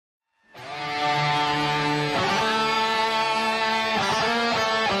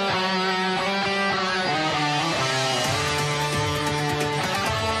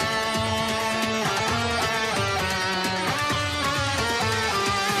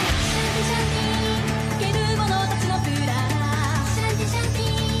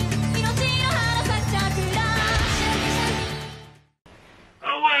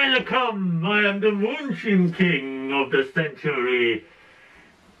and the Moonshin King of the century.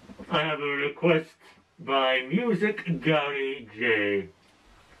 I have a request by Music Gary J.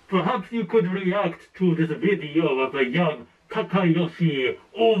 Perhaps you could react to this video of a young Takayoshi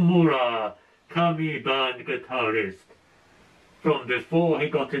Ohmura kami band guitarist from before he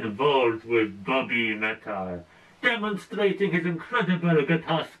got involved with Babymetal, demonstrating his incredible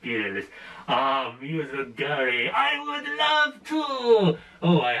guitar skills. Ah, Music Gary, I would love to!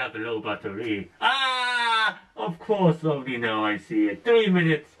 Oh, I have a low battery. Ah, of course, only now I see it. 3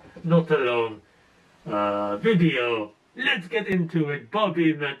 minutes, not a long video. Let's get into it.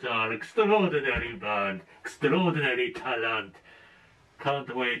 Babymetal, extraordinary band, extraordinary talent.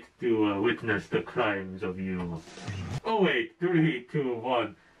 Can't wait to witness the crimes of you. Oh wait, 3, 2,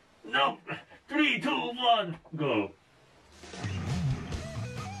 1. No, 3, 2, 1, go.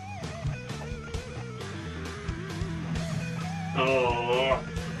 Oh,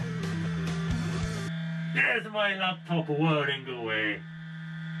 there's my laptop whirring away.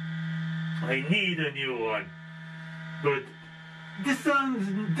 I need a new one. But this sounds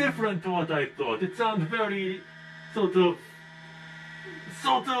different to what I thought. It sounds very sort of,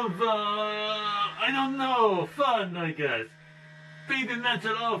 I don't know, fun, I guess.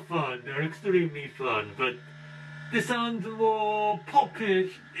 Babymetal are fun, they're extremely fun, but this sounds more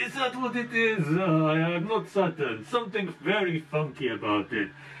popish. Is that what it is? I'm not certain. Something very funky about it,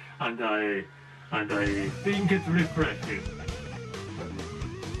 and I think it's refreshing.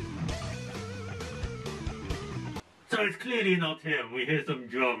 So it's clearly not him. We hear some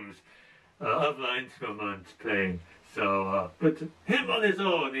drums, other instruments playing. So, but him on his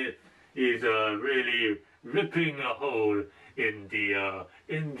own is really ripping a hole in the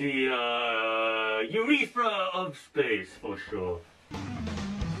urethra of space for sure.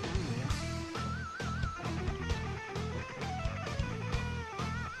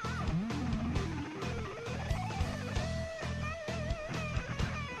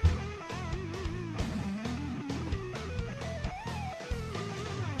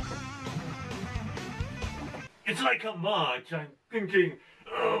 It's like a march. I'm thinking,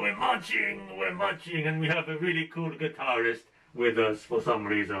 oh, we're marching, and we have a really cool guitarist with us for some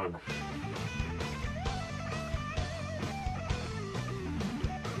reason.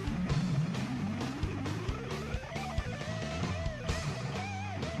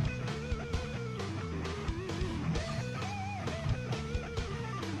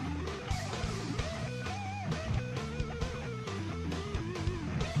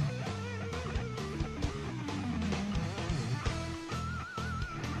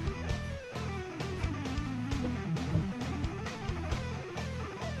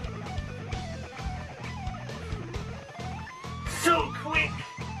 So quick!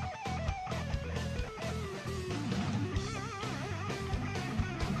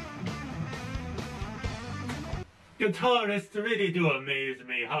 Guitarists really do amaze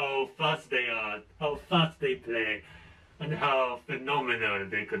me, how fast they are, how fast they play, and how phenomenal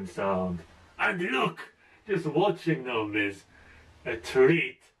they can sound. And look, just watching them is a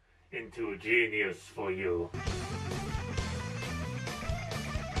treat into genius for you.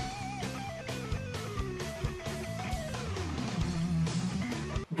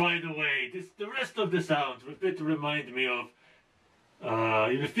 By the way, the rest of the sounds a bit remind me of,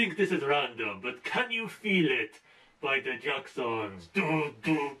 you think this is random, but Can You Feel It by the Jacksons.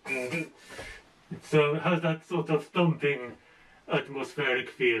 So it has that sort of thumping atmospheric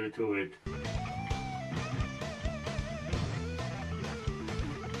feel to it.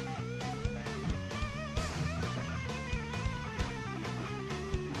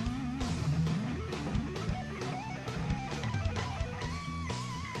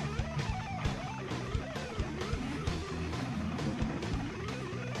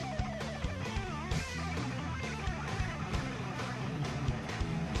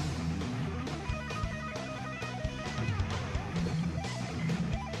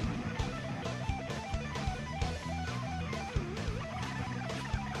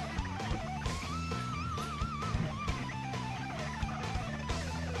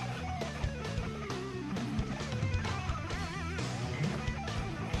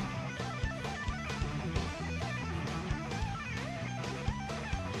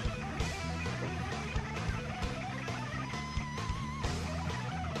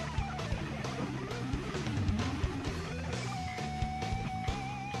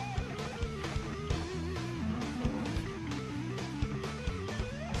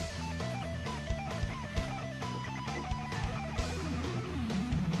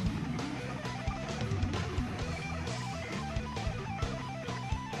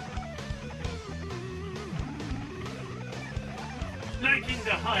 Liking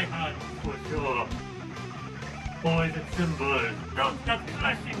the hi-hat. for sure. Or is it cymbals? Not that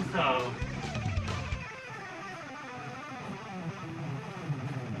clashing sound.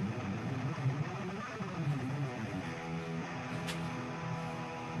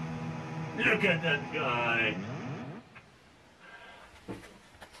 Look at that guy.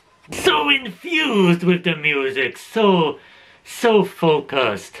 So infused with the music, so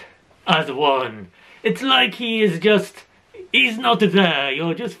focused as one. It's like he's not there.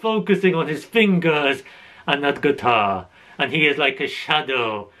 You're just focusing on his fingers and that guitar. And he is like a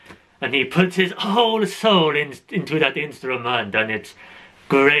shadow. And he puts his whole soul into that instrument. And it's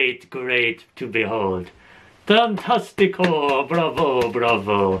great, great to behold. Fantastico, bravo,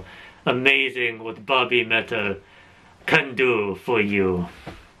 bravo. Amazing what Babymetal can do for you.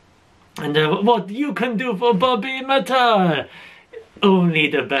 And what you can do for Babymetal, only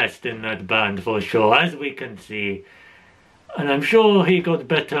the best in that band for sure, as we can see. And I'm sure he got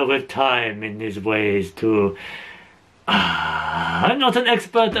better with time in his ways too. I'm not an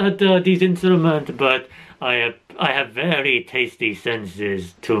expert at these instruments, but I have very tasty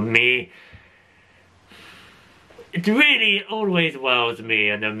senses to me. It really always wows me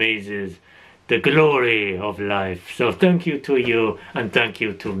and amazes the glory of life. So thank you to you and thank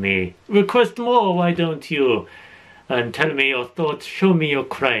you to me. Request more, why don't you? And tell me your thoughts, show me your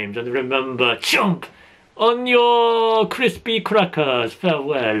crimes, and remember, chomp on your crispy crackers.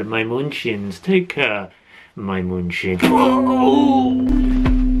 Farewell, my munchins. Take care, my munchins.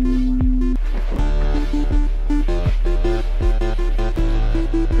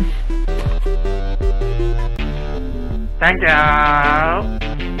 Thank you.